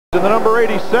in the number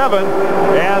 87,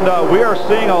 and we are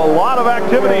seeing a lot of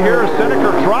activity here.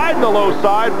 Senneker tried the low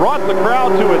side, brought the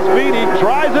crowd to its feet. He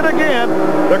tries it again.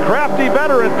 The crafty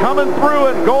veteran coming through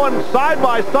and going side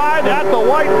by side at the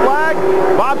white flag.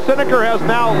 Bob Senneker has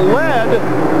now led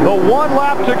the one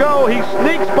lap to go. He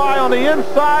sneaks by on the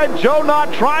inside. Joe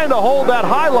Nott trying to hold that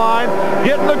high line,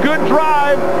 getting a good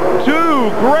drive. Two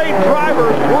great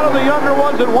drivers, one of the younger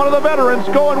ones and one of the veterans,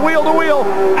 going wheel to wheel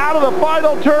out of the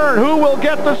final turn. Who will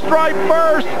get the stripe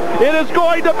first? It is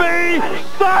going to be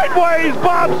sideways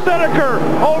Bob Senneker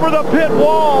over the pit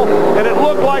wall, and it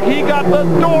looked like he got the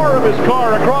door of his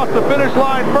car across the finish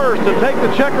line first to take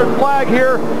the checkered flag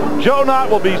here. Joe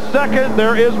Nott will be second.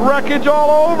 There is wreckage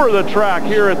all over the track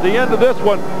here at the end of this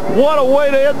one. What a way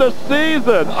to end the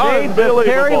season. Shades of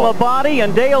Terry Labonte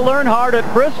and Dale Earnhardt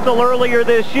at Bristol earlier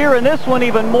this year, and this one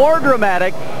even more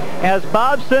dramatic as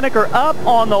Bob Senneker up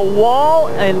on the wall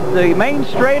and the main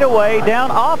straightaway down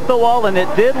off the wall, and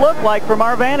it did look like from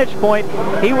our vantage point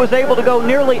he was able to go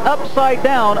nearly upside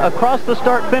down across the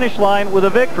start-finish line with a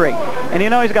victory. And you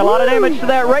know, he's got a lot of damage to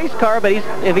that race car, but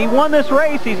if he won this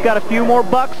race, he's got a few more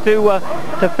bucks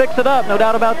to fix it up, no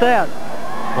doubt about that.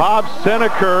 Bob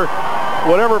Senneker,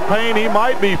 whatever pain he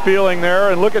might be feeling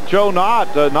there, and look at Joe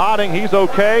Nott nodding, he's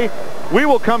okay. We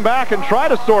will come back and try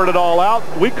to sort it all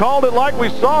out. We called it like we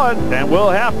saw it, and we'll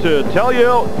have to tell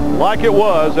you like it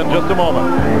was in just a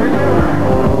moment.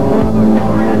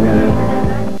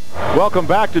 Welcome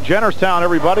back to Jennerstown,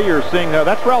 everybody. You're seeing,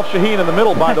 that's Ralph Shaheen in the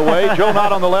middle, by the way. Joe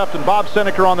Nott on the left and Bob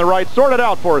Senneker on the right. Sort it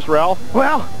out for us, Ralph.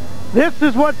 Well, this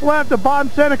is what's left of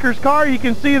Bob Senneker's car. You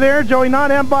can see there, Joey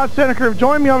Nott and Bob Senneker have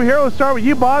joined me over here. Let's start with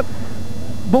you, Bob.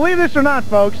 Believe this or not,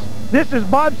 folks, this is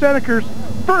Bob Senneker's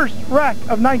first wreck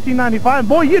of 1995.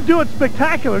 Boy, you do it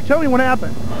spectacular. Tell me what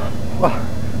happened. Well,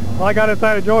 I got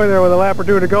inside of Joey there with a lap or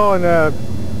two to go, and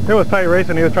it was tight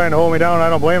racing. He was trying to hold me down, and I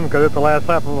don't blame him because it's the last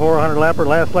lap of a 400 lapper,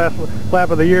 last lap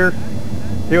of the year.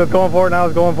 He was going for it, and I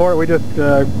was going for it. We just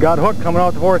got hooked coming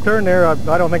off the fourth turn there. I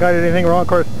don't think I did anything wrong. Of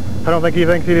course, I don't think he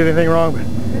thinks he did anything wrong,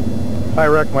 but I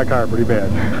wrecked my car pretty bad.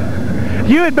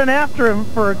 You had been after him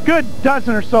for a good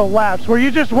dozen or so laps. Were you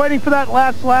just waiting for that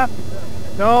last lap?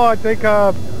 No, I think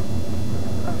I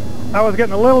was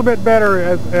getting a little bit better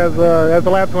as the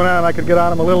laps went on. I could get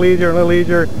on him a little easier,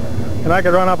 and I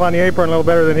could run up on the apron a little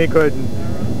better than he could.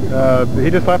 He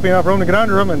just left me enough room to get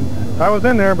under him, and I was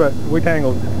in there, but we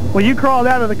tangled. Well, you crawled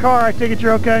out of the car. I take it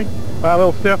you're okay? A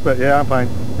little stiff, but yeah, I'm fine.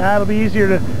 That'll be easier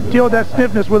to deal with that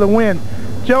stiffness with a win.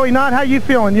 Joey Nott, how you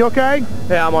feeling? You okay?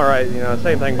 Yeah, I'm all right. You know,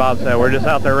 same thing Bob said. We're just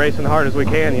out there racing hard as we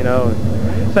can, you know.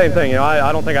 Same thing, you know,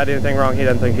 I don't think I did anything wrong. He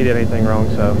doesn't think he did anything wrong,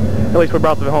 so at least we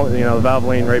brought the home, you know, the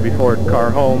Valvoline Ray before car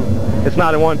home. It's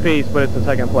not in one piece, but it's in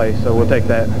second place, so we'll take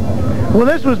that. Well,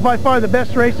 this was by far the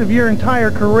best race of your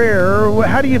entire career.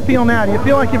 How do you feel now? Do you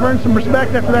feel like you've earned some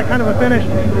respect after that kind of a finish?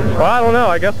 Well, I don't know.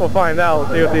 I guess we'll find out.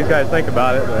 We'll see what these guys think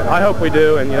about it. But I hope we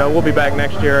do, and, you know, we'll be back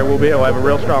next year. We'll have a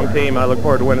real strong team. I look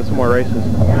forward to winning some more races.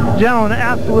 Gentlemen,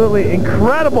 absolutely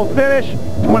incredible finish.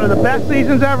 One of the best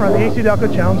seasons ever in the AC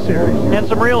Delco Challenge Series. And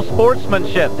some real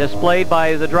sportsmanship displayed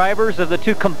by the drivers of the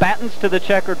two combatants to the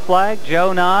checkered flag,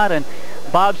 Joe Nott and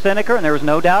Bob Senneker, and there was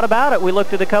no doubt about it. We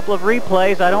looked at a couple of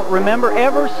replays. I don't remember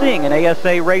ever seeing an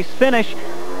ASA race finish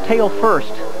tail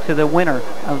first to the winner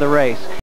of the race.